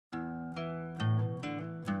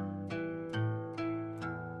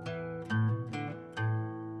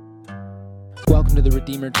welcome to the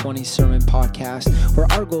Redeemer 20 Sermon Podcast, where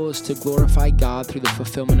our goal is to glorify God through the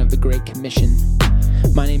fulfillment of the Great Commission.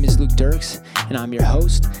 My name is Luke Dirkse, and I'm your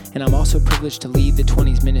host, and I'm also privileged to lead the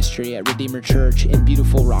 20s ministry at Redeemer Church in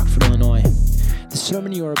beautiful Rockford, Illinois. The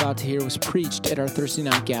sermon you are about to hear was preached at our Thursday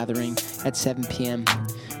night gathering at 7 p.m.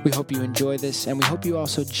 We hope you enjoy this, and we hope you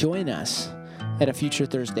also join us at a future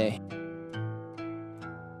Thursday.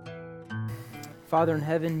 Father in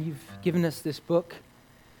heaven, you've given us this book.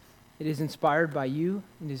 It is inspired by you.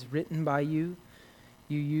 It is written by you.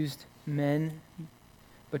 You used men,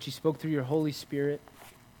 but you spoke through your Holy Spirit.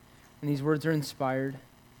 And these words are inspired.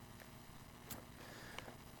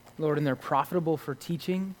 Lord, and they're profitable for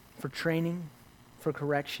teaching, for training, for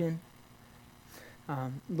correction.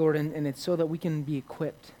 Lord, and it's so that we can be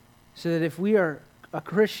equipped. So that if we are a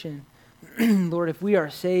Christian, Lord, if we are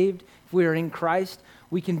saved, if we are in Christ,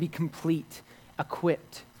 we can be complete,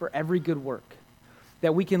 equipped for every good work.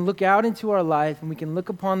 That we can look out into our life and we can look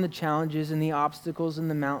upon the challenges and the obstacles and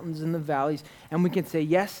the mountains and the valleys, and we can say,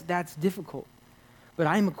 yes, that's difficult, but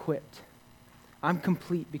I'm equipped. I'm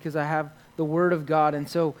complete because I have the Word of God. And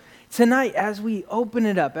so tonight, as we open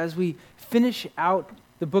it up, as we finish out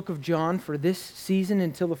the book of John for this season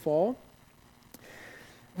until the fall, I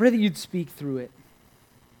pray that you'd speak through it.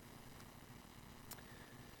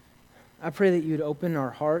 I pray that you would open our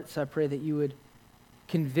hearts. I pray that you would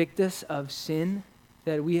convict us of sin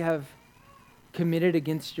that we have committed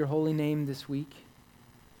against your holy name this week.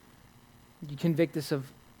 You convict us of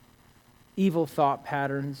evil thought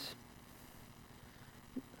patterns,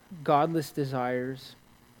 godless desires.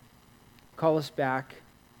 Call us back.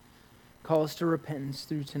 Call us to repentance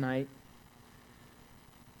through tonight.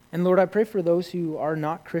 And Lord, I pray for those who are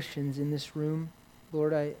not Christians in this room.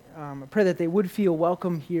 Lord, I pray that they would feel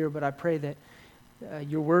welcome here, but I pray that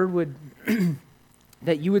your word would,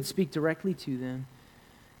 that you would speak directly to them,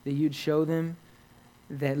 that you'd show them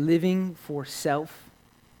that living for self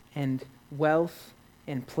and wealth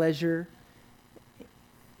and pleasure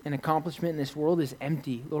and accomplishment in this world is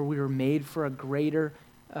empty. Lord, we were made for a greater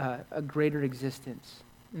existence,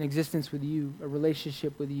 an existence with you, a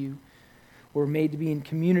relationship with you. We're made to be in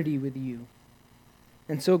community with you.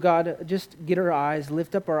 And so, God, just get our eyes,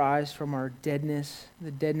 lift up our eyes from our deadness, the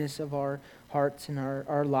deadness of our hearts and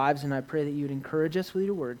our lives, and I pray that you would encourage us with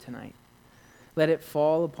your word tonight. Let it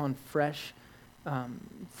fall upon fresh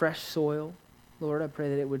soil. Lord, I pray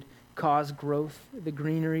that it would cause growth, the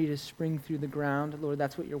greenery to spring through the ground. Lord,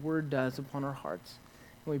 that's what your word does upon our hearts.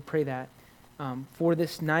 And we pray that for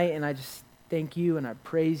this night, and I just thank you, and I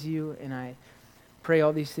praise you, and I pray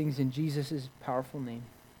all these things in Jesus' powerful name.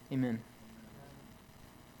 Amen.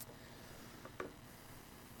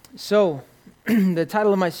 So, the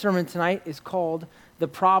title of my sermon tonight is called The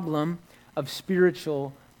Problem of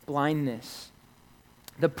Spiritual Blindness.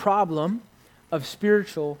 The problem of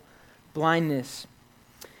spiritual blindness.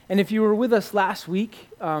 And if you were with us last week,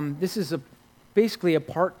 this is basically a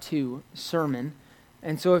part 2 sermon.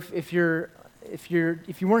 And so if you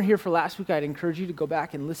weren't here for last week, I'd encourage you to go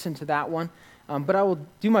back and listen to that one. But I will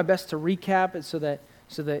do my best to recap it so that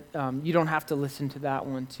you don't have to listen to that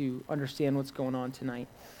one to understand what's going on tonight.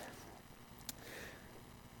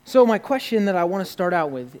 So my question that I want to start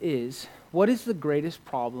out with is, what is the greatest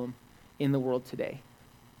problem in the world today?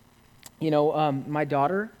 You know, my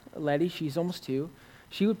daughter, Letty, she's almost 2.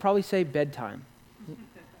 She would probably say bedtime.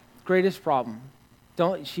 Greatest problem.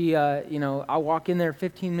 I walk in there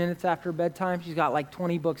 15 minutes after bedtime. She's got like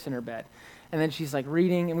 20 books in her bed. And then she's like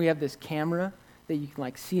reading, and we have this camera that you can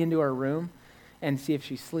like see into her room and see if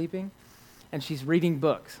she's sleeping. And she's reading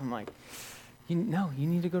books. I'm like, you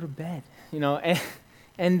need to go to bed.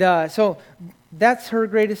 So that's her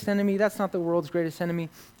greatest enemy. That's not the world's greatest enemy.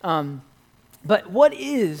 But what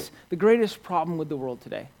is the greatest problem with the world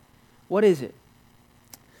today? What is it?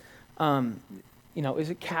 Is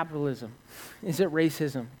it capitalism? Is it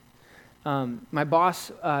racism? My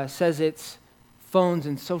boss says it's phones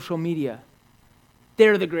and social media.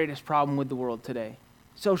 They're the greatest problem with the world today.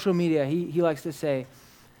 Social media, he likes to say,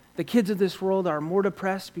 the kids of this world are more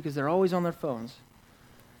depressed because they're always on their phones.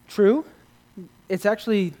 True. It's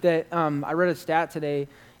actually that I read a stat today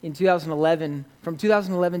in 2011, from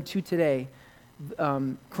 2011 to today,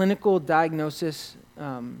 clinical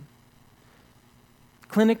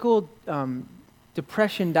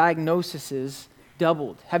depression diagnoses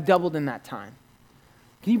have doubled in that time.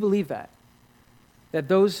 Can you believe that? That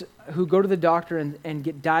those who go to the doctor and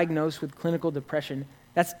get diagnosed with clinical depression,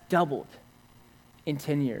 that's doubled in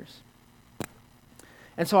 10 years.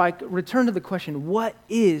 And so I return to the question, what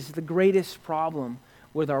is the greatest problem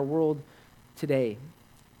with our world today?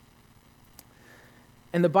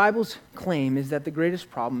 And the Bible's claim is that the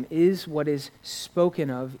greatest problem is what is spoken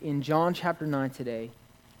of in John chapter 9 today.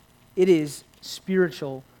 It is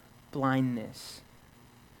spiritual blindness.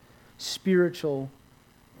 Spiritual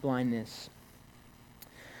blindness.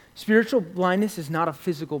 Spiritual blindness is not a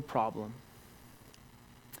physical problem.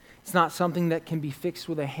 It's not something that can be fixed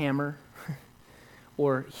with a hammer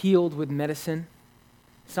or healed with medicine.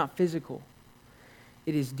 It's not physical.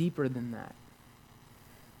 It is deeper than that.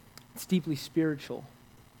 It's deeply spiritual.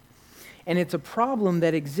 And it's a problem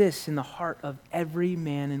that exists in the heart of every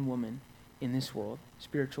man and woman in this world,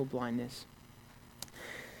 spiritual blindness.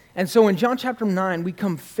 And so in John chapter 9, we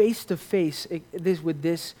come face to face with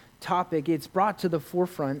this topic. It's brought to the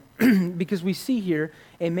forefront because we see here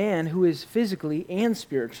a man who is physically and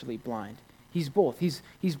spiritually blind. He's both.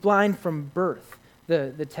 He's blind from birth,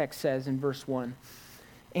 the text says in verse 1.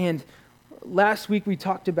 And last week we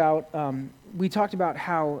talked about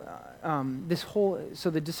how so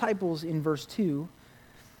the disciples in verse 2,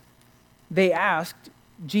 they asked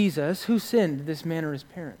Jesus, who sinned, this man or his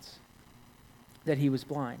parents, that he was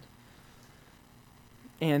blind?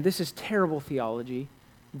 And this is terrible theology,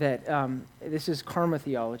 that this is karma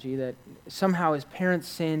theology, that somehow his parents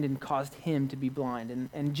sinned and caused him to be blind.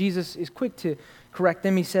 And Jesus is quick to correct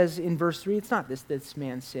them. He says in verse 3, it's not this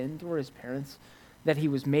man sinned or his parents, that he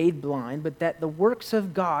was made blind, but that the works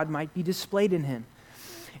of God might be displayed in him.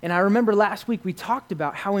 And I remember last week we talked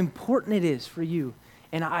about how important it is for you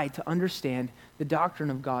and I to understand the doctrine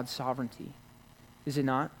of God's sovereignty. Is it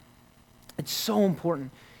not? It's so important.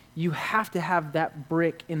 You have to have that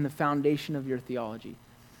brick in the foundation of your theology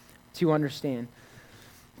to understand.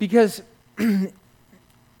 Because if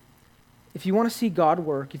you want to see God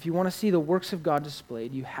work, if you want to see the works of God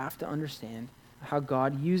displayed, you have to understand how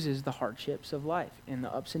God uses the hardships of life and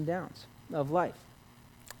the ups and downs of life.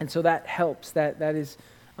 And so that helps. That is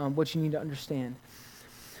what you need to understand.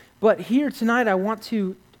 But here tonight, I want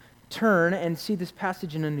to turn and see this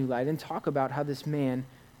passage in a new light and talk about how this man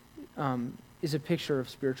is a picture of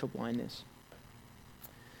spiritual blindness.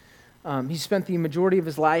 He spent the majority of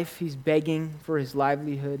his life, he's begging for his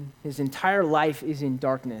livelihood. His entire life is in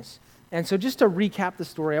darkness. And so just to recap the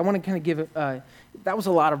story, I want to kind of give that was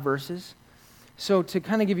a lot of verses. So to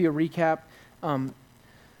kind of give you a recap,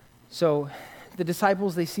 so the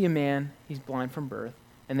disciples, they see a man, he's blind from birth,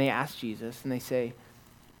 and they ask Jesus, and they say,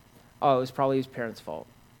 oh, it was probably his parents' fault.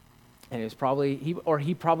 And it was probably,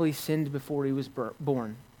 he probably sinned before he was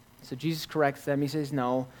born. So Jesus corrects them. He says,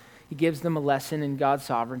 no. He gives them a lesson in God's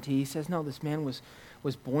sovereignty. He says, no, this man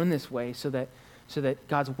was born this way so that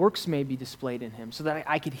God's works may be displayed in him, so that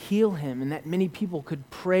I could heal him and that many people could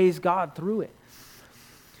praise God through it.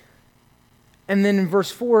 And then in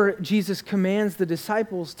verse 4, Jesus commands the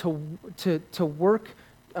disciples to work,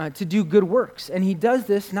 to do good works. And he does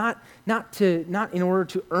this not in order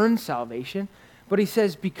to earn salvation, but he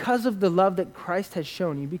says, because of the love that Christ has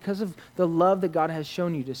shown you, because of the love that God has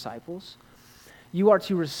shown you, disciples, you are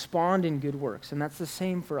to respond in good works. And that's the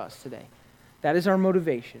same for us today. That is our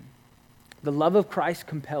motivation. The love of Christ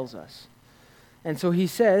compels us. And so he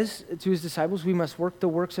says to his disciples, we must work the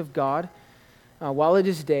works of God while it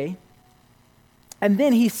is day. And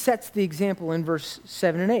then he sets the example in verse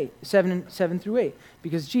 7 through 8.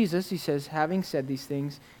 Because Jesus, he says, having said these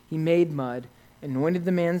things, he made mud, anointed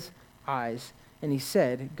the man's eyes, and he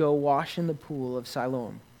said, go wash in the pool of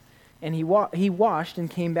Siloam. And he washed and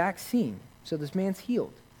came back seeing. So this man's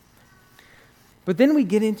healed. But then we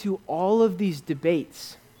get into all of these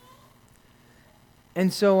debates.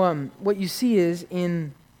 And so what you see is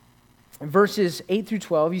in verses 8 through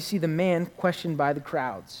 12, you see the man questioned by the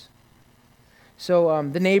crowds. So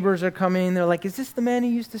the neighbors are coming, they're like, is this the man who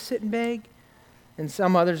used to sit and beg? And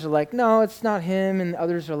some others are like, no, it's not him. And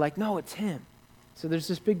others are like, no, it's him. So there's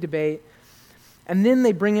this big debate. And then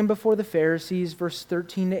they bring him before the Pharisees, verse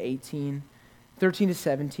 13 to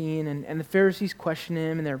 17, and the Pharisees question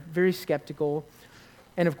him, and they're very skeptical.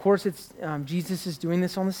 And of course, it's Jesus is doing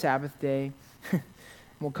this on the Sabbath day.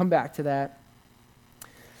 We'll come back to that.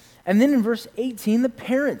 And then in verse 18, the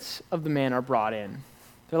parents of the man are brought in.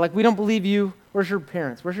 They're like, we don't believe you. Where's your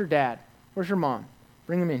parents? Where's your dad? Where's your mom?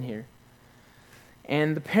 Bring them in here.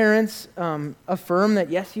 And the parents affirm that,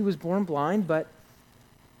 yes, he was born blind, but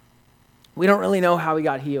we don't really know how he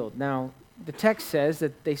got healed. Now, the text says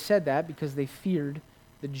that they said that because they feared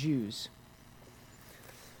the Jews.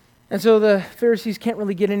 And so the Pharisees can't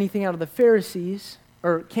really get anything out of the Pharisees,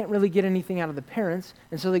 or can't really get anything out of the parents,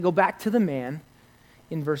 and so they go back to the man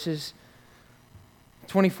in verses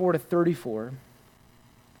 24 to 34.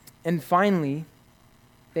 And finally,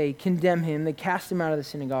 they condemn him, they cast him out of the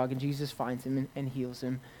synagogue, and Jesus finds him and heals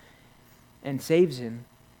him and saves him.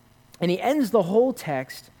 And he ends the whole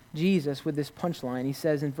text, Jesus, with this punchline. He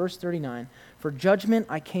says in verse 39, "For judgment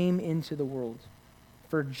I came into the world."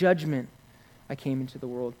 For judgment I came into the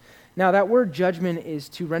world. Now that word judgment is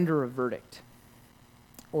to render a verdict,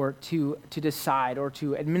 or to decide, or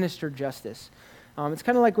to administer justice. It's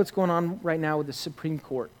kind of like what's going on right now with the Supreme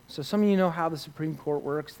Court. So some of you know how the Supreme Court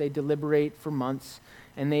works. They deliberate for months,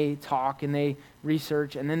 and they talk, and they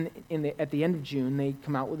research, and then at the end of June, they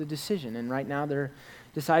come out with a decision. And right now, they're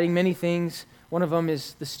deciding many things. One of them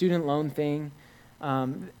is the student loan thing,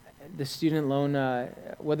 the student loan,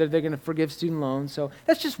 whether they're going to forgive student loans. So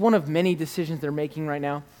that's just one of many decisions they're making right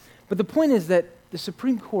now. But the point is that the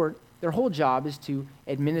Supreme Court, their whole job is to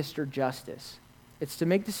administer justice. It's to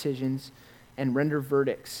make decisions and render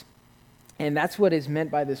verdicts. And that's what is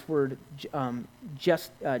meant by this word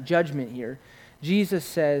judgment here. Jesus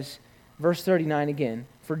says, verse 39 again,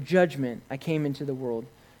 "For judgment I came into the world,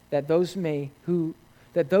 that those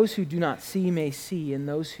who do not see may see, and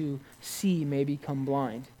those who see may become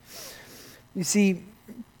blind." You see,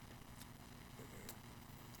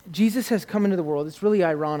 Jesus has come into the world. It's really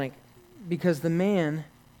ironic because the man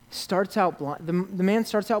starts out blind. The man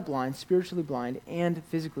starts out blind, spiritually blind and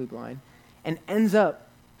physically blind, and ends up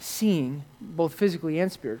seeing both physically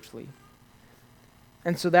and spiritually.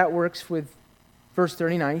 And so that works with verse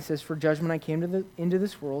 39. He says, "For judgment I came into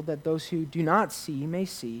this world, that those who do not see may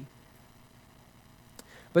see."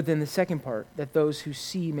 But then the second part, that those who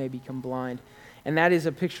see may become blind. And that is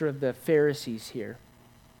a picture of the Pharisees here,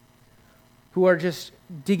 who are just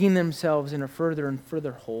digging themselves in a further and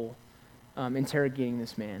further hole, interrogating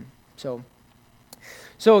this man. So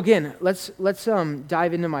again, let's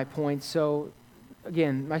dive into my points. So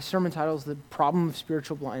again, my sermon title is "The Problem of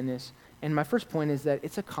Spiritual Blindness." And my first point is that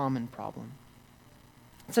it's a common problem.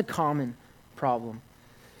 It's a common problem.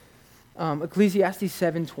 Ecclesiastes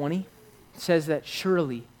 7:20 says that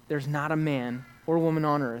surely there's not a man or woman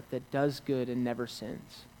on earth that does good and never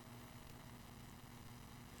sins.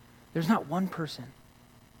 There's not one person,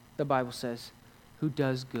 the Bible says, who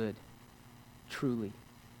does good, truly.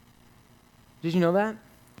 Did you know that?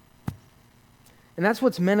 And that's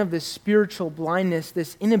what's meant of this spiritual blindness,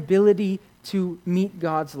 this inability to meet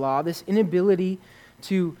God's law, this inability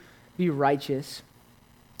to be righteous.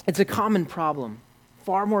 It's a common problem,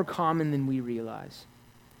 far more common than we realize.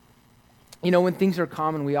 You know, when things are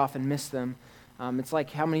common, we often miss them. It's like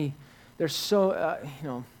there's so,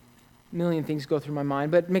 a million things go through my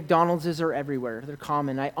mind, but McDonald's are everywhere. They're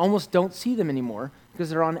common. I almost don't see them anymore because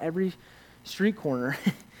they're on every street corner.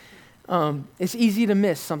 It's easy to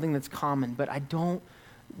miss something that's common, but I don't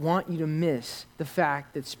want you to miss the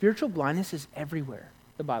fact that spiritual blindness is everywhere,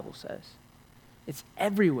 the Bible says. It's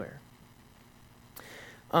everywhere.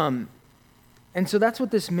 And so that's what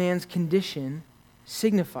this man's condition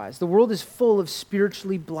signifies. The world is full of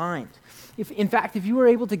spiritually blind. In fact, if you were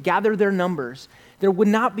able to gather their numbers, there would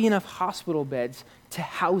not be enough hospital beds to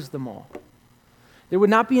house them all. There would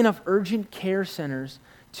not be enough urgent care centers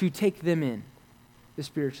to take them in, the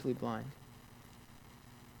spiritually blind.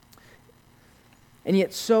 And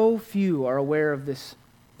yet so few are aware of this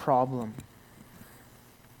problem.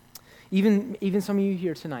 Even some of you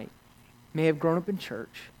here tonight may have grown up in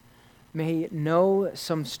church, may know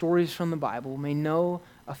some stories from the Bible, may know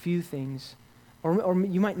a few things, or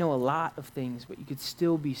you might know a lot of things, but you could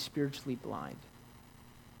still be spiritually blind.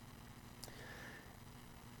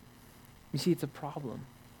 You see, it's a problem.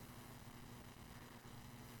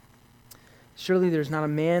 Surely there's not a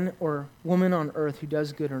man or woman on earth who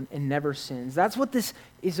does good and never sins. That's what this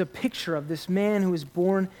is a picture of, this man who is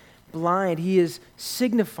born blind. He is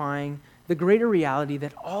signifying the greater reality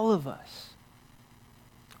that all of us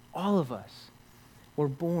were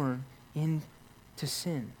born into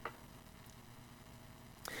sin.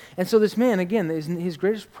 And so this man, again, his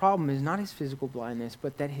greatest problem is not his physical blindness,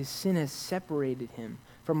 but that his sin has separated him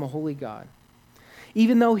from a holy God.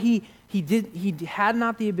 Even though he had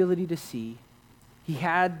not the ability to see, he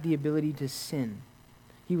had the ability to sin.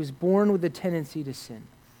 He was born with a tendency to sin.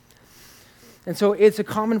 And so it's a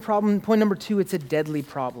common problem. Point number 2, it's a deadly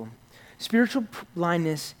problem. Spiritual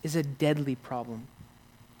blindness is a deadly problem.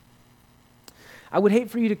 I would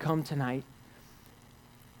hate for you to come tonight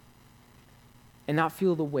and not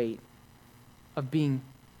feel the weight of being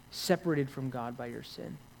separated from God by your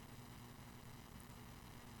sin.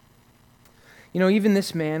 You know, even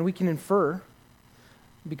this man, we can infer,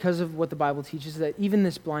 because of what the Bible teaches, that even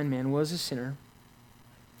this blind man was a sinner.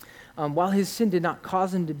 While his sin did not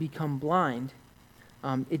cause him to become blind,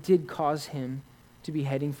 it did cause him to be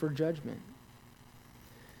heading for judgment.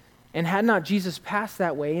 And had not Jesus passed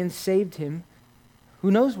that way and saved him, who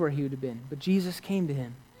knows where he would have been? But Jesus came to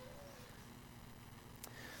him.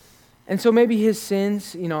 And so maybe his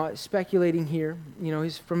sins, speculating here,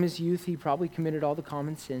 from his youth, he probably committed all the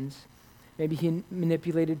common sins. Maybe he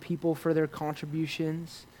manipulated people for their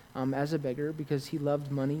contributions as a beggar because he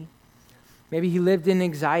loved money. Maybe he lived in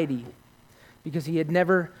anxiety because he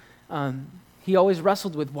always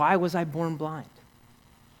wrestled with, why was I born blind?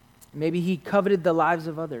 Maybe he coveted the lives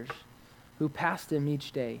of others who passed him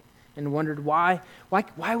each day and wondered, why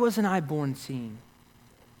wasn't I born seeing?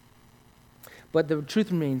 But the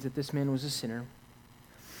truth remains that this man was a sinner.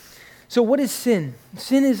 So what is sin?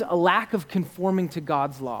 Sin is a lack of conforming to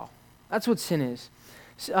God's law. That's what sin is.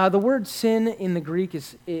 The word sin in the Greek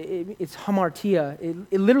it's hamartia.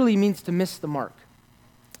 It literally means to miss the mark.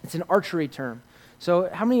 It's an archery term. So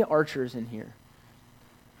how many archers in here?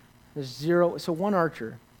 There's 0. So one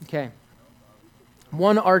archer. Okay.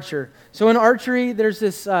 One archer. So in archery, there's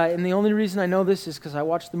this, and the only reason I know this is because I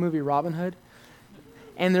watched the movie Robin Hood.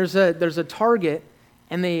 And there's a target,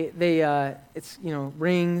 and they it's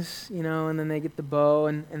rings, and then they get the bow,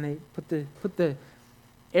 and they put the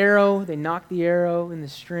arrow, they knock the arrow in the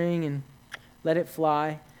string and let it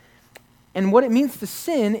fly. And what it means to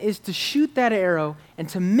sin is to shoot that arrow and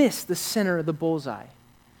to miss the center of the bullseye,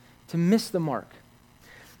 to miss the mark.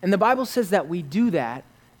 And the Bible says that we do that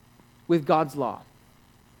with God's law,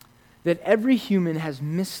 that every human has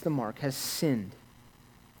missed the mark, has sinned.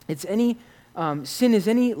 Sin is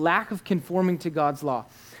any lack of conforming to God's law.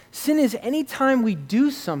 Sin is any time we do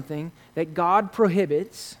something that God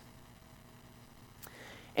prohibits,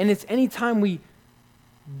 and it's any time we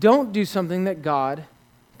don't do something that God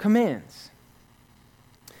commands.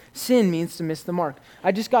 Sin means to miss the mark.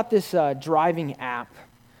 I just got this driving app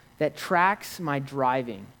that tracks my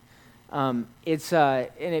driving. And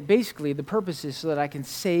it basically, the purpose is so that I can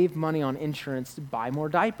save money on insurance to buy more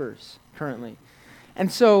diapers currently. And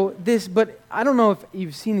so but I don't know if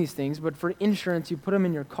you've seen these things, but for insurance, you put them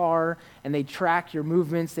in your car, and they track your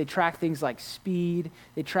movements. They track things like speed.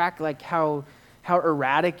 They track like how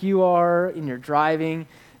erratic you are in your driving.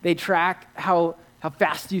 They track how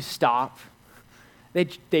fast you stop.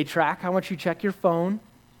 They track how much you check your phone,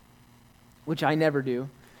 which I never do.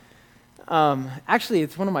 Actually,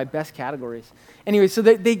 it's one of my best categories. Anyway, so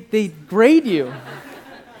they grade you.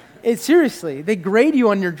 Seriously, they grade you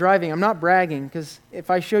on your driving. I'm not bragging, because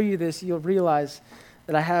if I show you this, you'll realize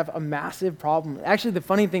that I have a massive problem. Actually, the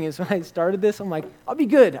funny thing is, when I started this, I'm like, I'll be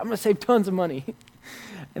good. I'm going to save tons of money.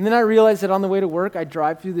 And then I realized that on the way to work, I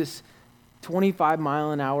drive through this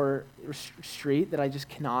 25-mile-an-hour street that I just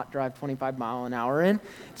cannot drive 25 mile an hour in.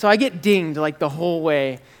 So I get dinged like the whole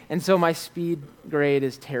way. And so my speed grade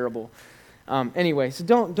is terrible. Anyway, so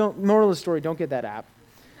don't moral of the story, don't get that app.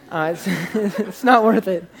 It's not worth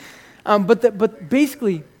it. But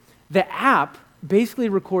basically, the app basically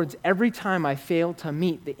records every time I fail to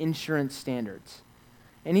meet the insurance standards.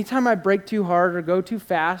 Anytime I brake too hard or go too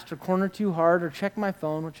fast or corner too hard or check my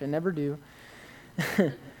phone, which I never do,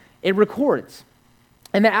 it records.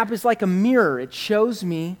 And the app is like a mirror. It shows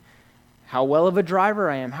me how well of a driver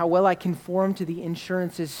I am, how well I conform to the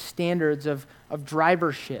insurance's standards of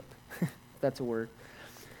drivership. That's a word.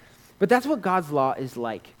 But that's what God's law is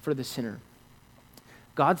like for the sinner.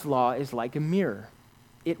 God's law is like a mirror.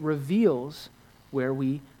 It reveals where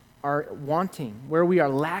we are wanting, where we are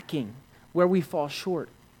lacking, where we fall short.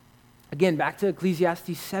 Again, back to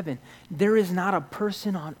Ecclesiastes 7. There is not a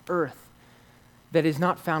person on earth that is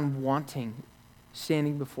not found wanting,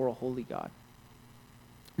 standing before a holy God.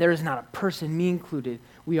 There is not a person, me included.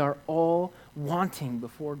 We are all wanting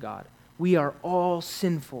before God. We are all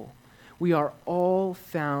sinful. We are all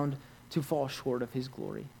found to fall short of his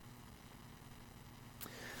glory.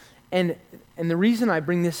 And the reason I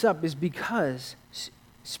bring this up is because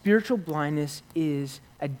spiritual blindness is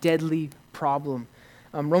a deadly problem.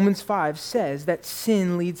 Romans 5 says that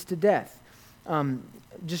sin leads to death.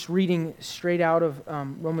 Just reading straight out of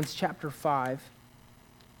Romans chapter 5.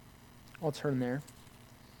 I'll turn there.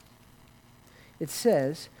 It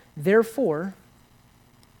says, therefore,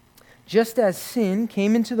 just as sin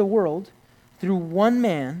came into the world through one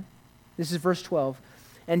man, this is verse 12,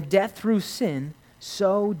 and death through sin,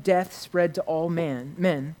 so death spread to all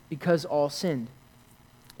men because all sinned.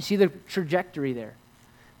 You see the trajectory there?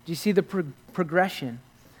 Do you see the progression?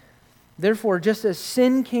 Therefore, just as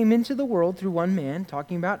sin came into the world through one man,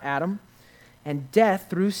 talking about Adam, and death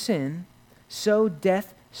through sin, so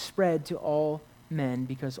death spread to all men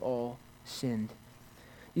because all sinned.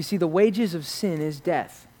 You see, the wages of sin is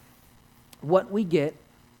death. What we get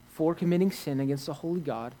for committing sin against the holy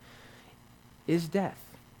God is death.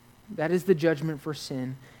 That is the judgment for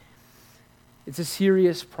sin. It's a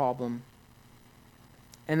serious problem.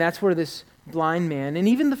 And that's where this blind man, and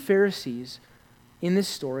even the Pharisees, in this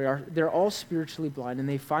story they're all spiritually blind, and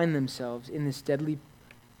they find themselves in this deadly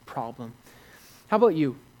problem. How about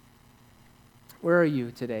you? Where are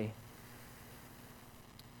you today?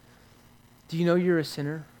 Do you know you're a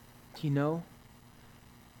sinner? Do you know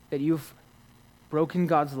that you've broken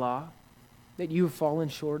God's law, that you have fallen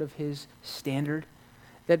short of his standard,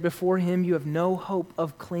 that before him you have no hope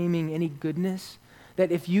of claiming any goodness,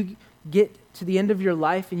 that if you get to the end of your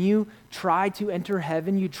life and you try to enter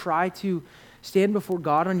heaven, you try to stand before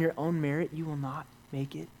God on your own merit, you will not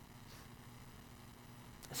make it?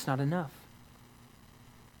 It's not enough.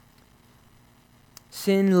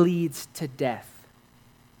 Sin leads to death.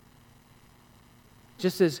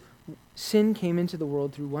 Just as sin came into the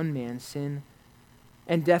world through one man, sin,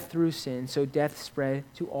 and death through sin, so death spread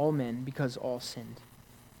to all men because all sinned.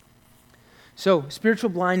 So, spiritual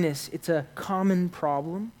blindness, it's a common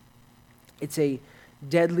problem. It's a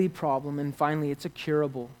deadly problem, and finally, it's a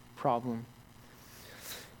curable problem.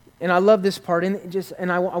 And I love this part,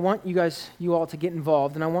 and I want you all to get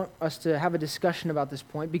involved, and I want us to have a discussion about this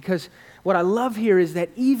point, because what I love here is that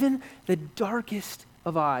even the darkest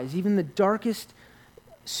of eyes, even the darkest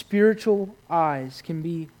spiritual eyes can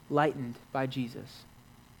be lightened by Jesus.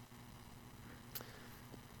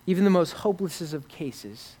 Even the most hopeless of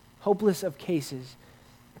cases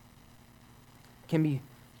can be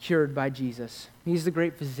cured by Jesus. He's the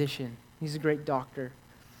great physician. He's a great doctor.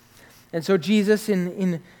 And so Jesus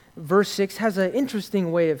in verse 6 has an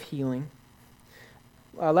interesting way of healing.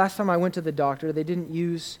 Last time I went to the doctor, they didn't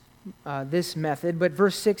use this method, but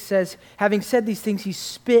verse 6 says, having said these things, he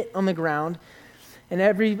spit on the ground, and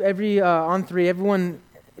every on three, everyone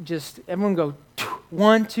go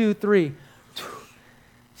 1, 2, 3.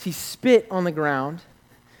 He spit on the ground.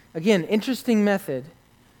 Again, interesting method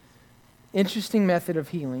of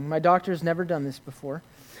healing. My doctor has never done this before.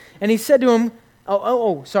 And he said to him,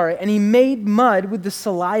 and he made mud with the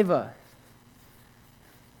saliva.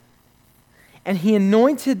 And he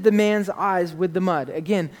anointed the man's eyes with the mud.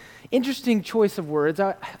 Again, interesting choice of words.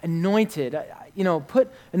 Anointed.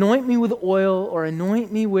 Anoint me with oil or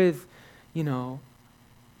anoint me with,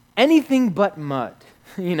 anything but mud,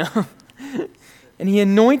 And he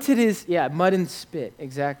anointed mud and spit,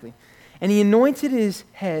 exactly. And he anointed his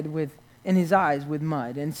head and his eyes with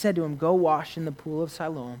mud and said to him, go wash in the pool of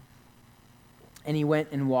Siloam. And he went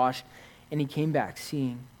and washed, and he came back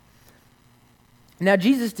seeing. Now,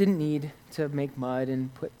 Jesus didn't need to make mud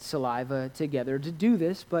and put saliva together to do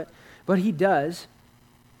this, but he does.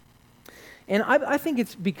 And I think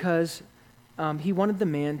it's because he wanted the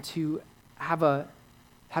man to have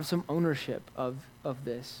some ownership of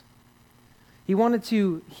this. He wanted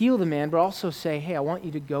to heal the man, but also say, hey, I want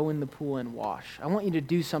you to go in the pool and wash. I want you to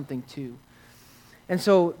do something too. And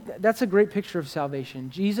so that's a great picture of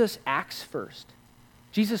salvation. Jesus acts first.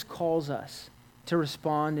 Jesus calls us to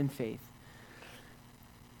respond in faith.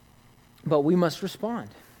 But we must respond.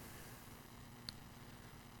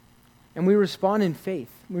 And we respond in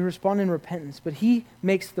faith. We respond in repentance. But he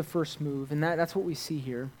makes the first move, and that's what we see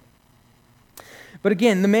here. But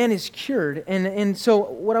again, the man is cured. And so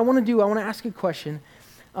what I want to do, I want to ask a question.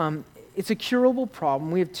 It's a curable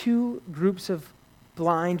problem. We have two groups of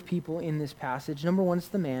blind people in this passage. Number one is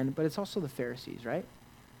the man, but it's also the Pharisees, right?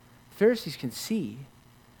 The Pharisees can see,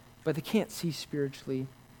 but they can't see spiritually.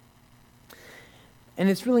 And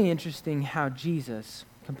it's really interesting how Jesus,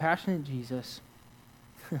 compassionate Jesus,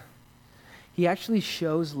 he actually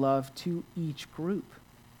shows love to each group.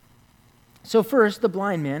 So first, the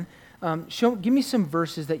blind man. Give me some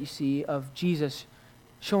verses that you see of Jesus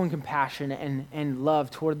showing compassion and love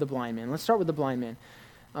toward the blind man. Let's start with the blind man.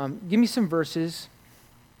 Give me some verses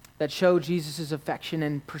that show Jesus' affection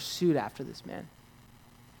and pursuit after this man.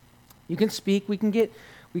 You can speak. We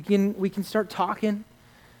can start talking.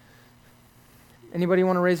 Anybody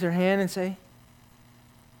want to raise their hand and say?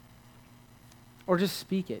 Or just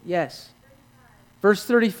speak it. Yes. 35. Verse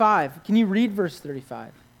 35. Can you read verse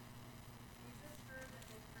 35?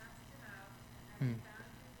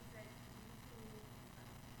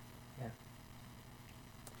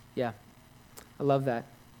 Yeah, I love that.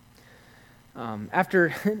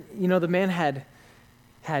 After, the man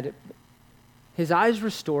had his eyes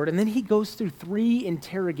restored, and then he goes through 3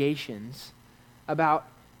 interrogations about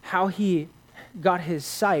how he got his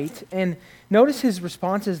sight. And notice his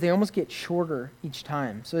responses, they almost get shorter each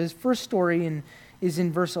time. So his first story is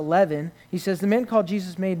in verse 11. He says, the man called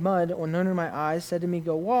Jesus made mud, anointed my eyes, said to me,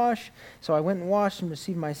 go wash. So I went and washed and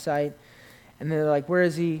received my sight. And they're like, where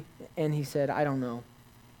is he? And he said, I don't know.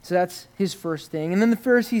 So that's his first thing. And then the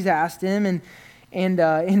Pharisees asked him, and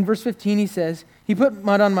in verse 15 he says, he put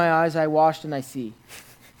mud on my eyes, I washed, and I see.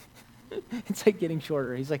 It's like getting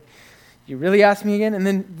shorter. He's like, You really ask me again? And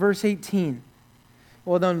then verse 18.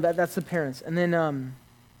 Well, then that's the parents. And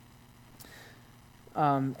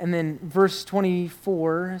then verse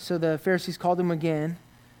 24, so the Pharisees called him again.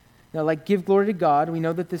 Now, give glory to God. We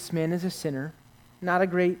know that this man is a sinner. Not a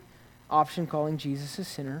great option calling Jesus a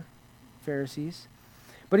sinner, Pharisees.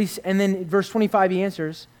 And then in verse 25 he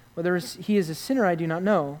answers, whether he is a sinner I do not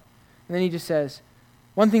know. And then he just says,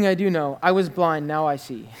 one thing I do know, I was blind, now I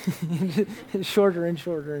see. Shorter and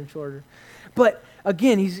shorter and shorter. But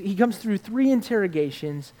again, he comes through 3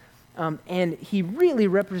 interrogations, and he really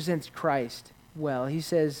represents Christ well. He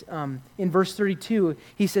says, in verse 32,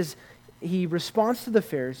 he responds to the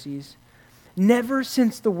Pharisees, never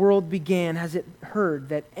since the world began has it heard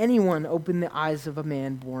that anyone opened the eyes of a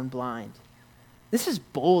man born blind. This is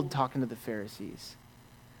bold talking to the Pharisees.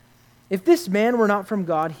 If this man were not from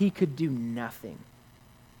God, he could do nothing.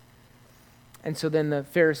 And so then the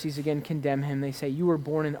Pharisees again condemn him. They say, you were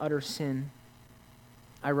born in utter sin.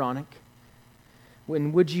 Ironic.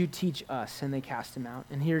 When would you teach us? And they cast him out.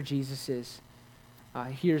 And here Jesus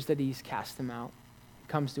hears that he's cast them out,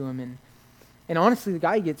 comes to him, and honestly, the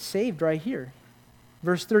guy gets saved right here.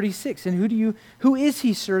 Verse 36, and who is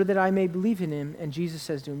he, sir, that I may believe in him? And Jesus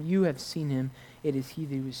says to him, you have seen him. It is he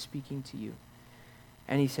who is speaking to you.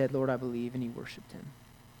 And he said, Lord, I believe, and he worshiped him.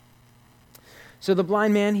 So the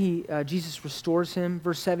blind man, Jesus restores him.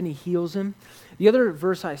 Verse 7, he heals him. The other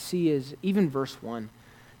verse I see is even verse 1.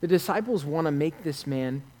 The disciples want to make this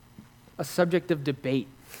man a subject of debate.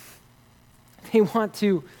 They want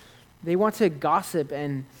to gossip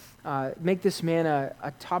and make this man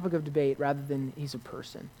a topic of debate rather than he's a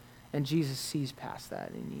person. And Jesus sees past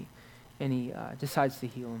that, and he decides to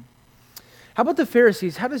heal him. How about the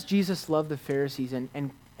Pharisees? How does Jesus love the Pharisees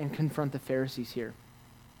and confront the Pharisees here?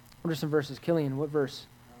 What are some verses? Killian, what verse?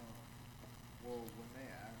 Well, when they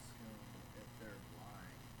ask him if they're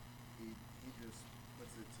blind, he just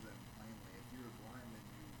puts it to them plainly. If you were blind, then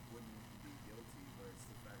you wouldn't be guilty, but it's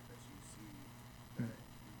the fact that you see that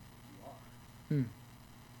you are.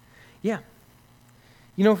 Yeah.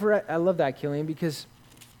 You know, I love that, Killian, because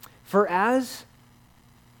for as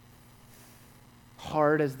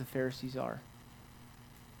hard as the Pharisees are,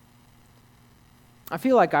 I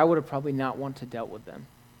feel like I would have probably not wanted to dealt with them.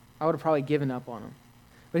 I would have probably given up on them.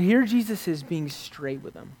 But here Jesus is being straight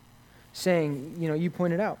with them, saying, you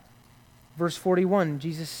pointed out. Verse 41,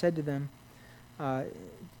 Jesus said to them,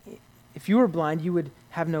 if you were blind, you would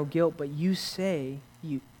have no guilt, but you say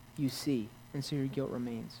you see, and so your guilt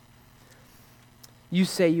remains. You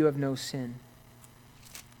say you have no sin.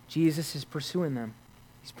 Jesus is pursuing them.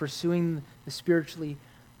 He's pursuing the spiritually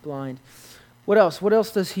blind. What else? What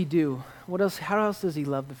else does he do? How else does he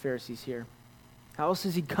love the Pharisees here? How else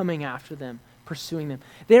is he coming after them, pursuing them?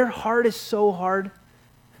 Their heart is so hard.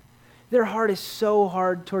 Their heart is so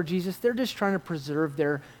hard toward Jesus. They're just trying to preserve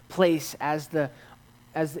their place as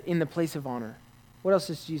in the place of honor. What else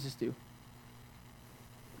does Jesus do?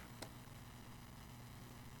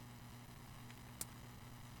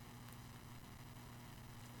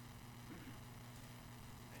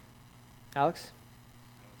 Alex?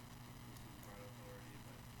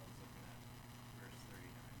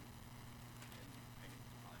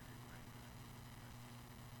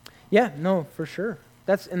 Yeah, no, for sure.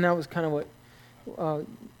 That was kind of what,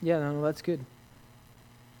 that's good.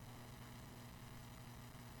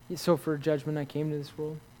 So for judgment I came to this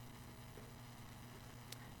world.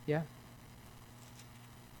 Yeah.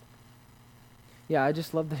 Yeah, I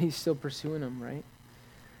just love that he's still pursuing them, right?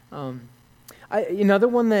 Another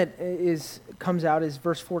one that comes out is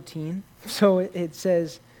verse 14. So it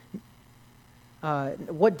says,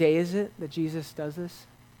 what day is it that Jesus does this?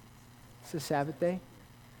 It's the Sabbath day.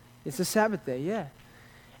 It's a Sabbath day, yeah.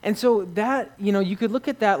 And so that, you could look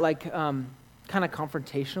at that like kind of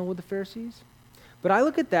confrontational with the Pharisees, but I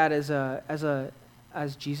look at that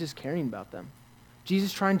as Jesus caring about them.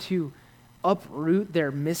 Jesus trying to uproot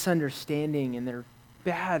their misunderstanding and their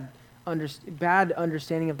bad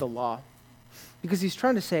understanding of the law. Because he's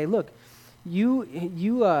trying to say, look, you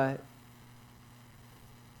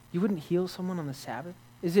wouldn't heal someone on the Sabbath?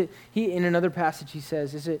 In another passage he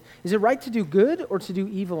says, is it right to do good or to do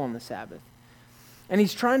evil on the Sabbath? And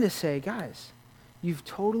he's trying to say, guys, you've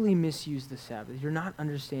totally misused the Sabbath. You're not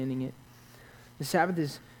understanding it. The Sabbath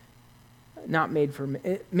is not made for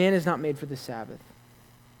man is not made for the Sabbath.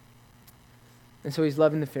 And so he's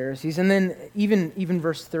loving the Pharisees. And then even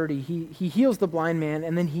verse 30, he heals the blind man,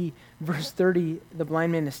 and then verse 30, the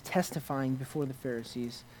blind man is testifying before the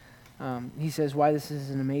Pharisees. He says, why this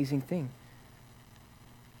is an amazing thing.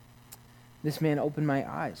 This man opened my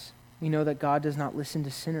eyes. We know that God does not listen to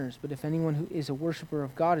sinners, but if anyone who is a worshiper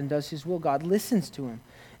of God and does his will, God listens to him.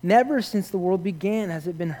 Never since the world began has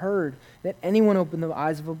it been heard that anyone opened the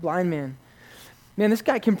eyes of a blind man. Man, this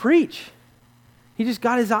guy can preach. He just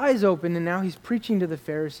got his eyes open, and now he's preaching to the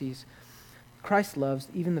Pharisees. Christ loves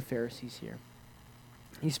even the Pharisees here.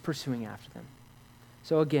 He's pursuing after them.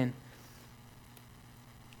 So again,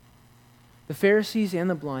 the Pharisees and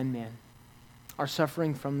the blind man are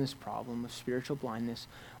suffering from this problem of spiritual blindness.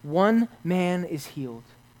 One man is healed,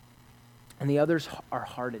 and the others are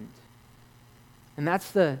hardened. And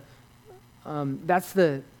that's the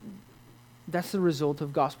result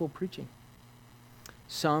of gospel preaching.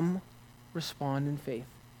 Some respond in faith.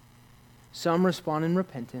 Some respond in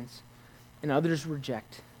repentance, and others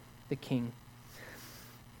reject the King.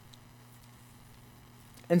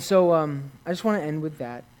 And so I just want to end with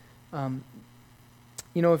that.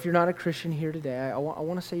 If you're not a Christian here today, I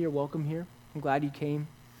want to say you're welcome here. I'm glad you came.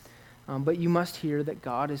 But you must hear that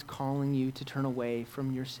God is calling you to turn away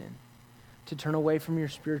from your sin, to turn away from your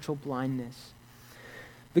spiritual blindness.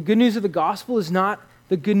 The good news of the gospel is not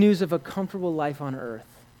the good news of a comfortable life on earth.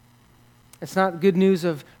 It's not good news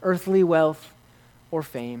of earthly wealth or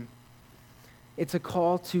fame. It's a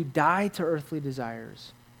call to die to earthly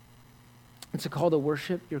desires. It's a call to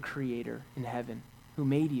worship your Creator in heaven who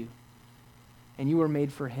made you. And you were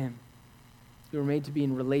made for Him. You were made to be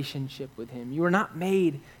in relationship with Him. You were not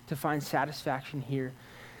made to find satisfaction here.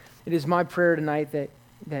 It is my prayer tonight that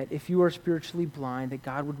if you are spiritually blind, that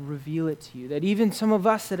God would reveal it to you. That even some of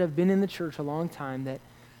us that have been in the church a long time that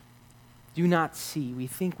do not see. We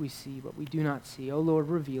think we see, but we do not see. Oh Lord,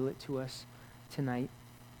 reveal it to us tonight.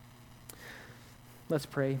 Let's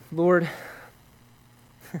pray. Lord,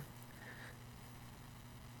 it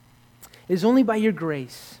is only by your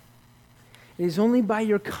grace, it is only by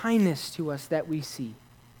your kindness to us that we see.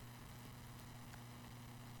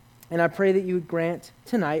 And I pray that you would grant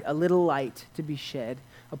tonight a little light to be shed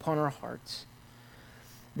upon our hearts.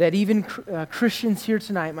 That even Christians here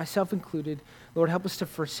tonight, myself included, Lord, help us to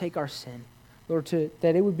forsake our sin. Lord,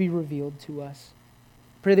 that it would be revealed to us.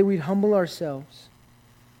 Pray that we'd humble ourselves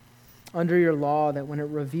under your law, that when it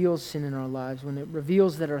reveals sin in our lives, when it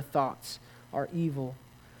reveals that our thoughts are evil,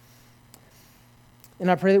 and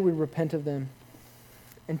I pray that we'd repent of them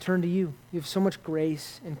and turn to you. You have so much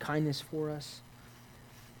grace and kindness for us.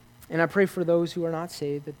 And I pray for those who are not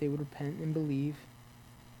saved that they would repent and believe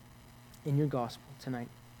in your gospel tonight.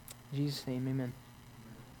 In Jesus' name, amen.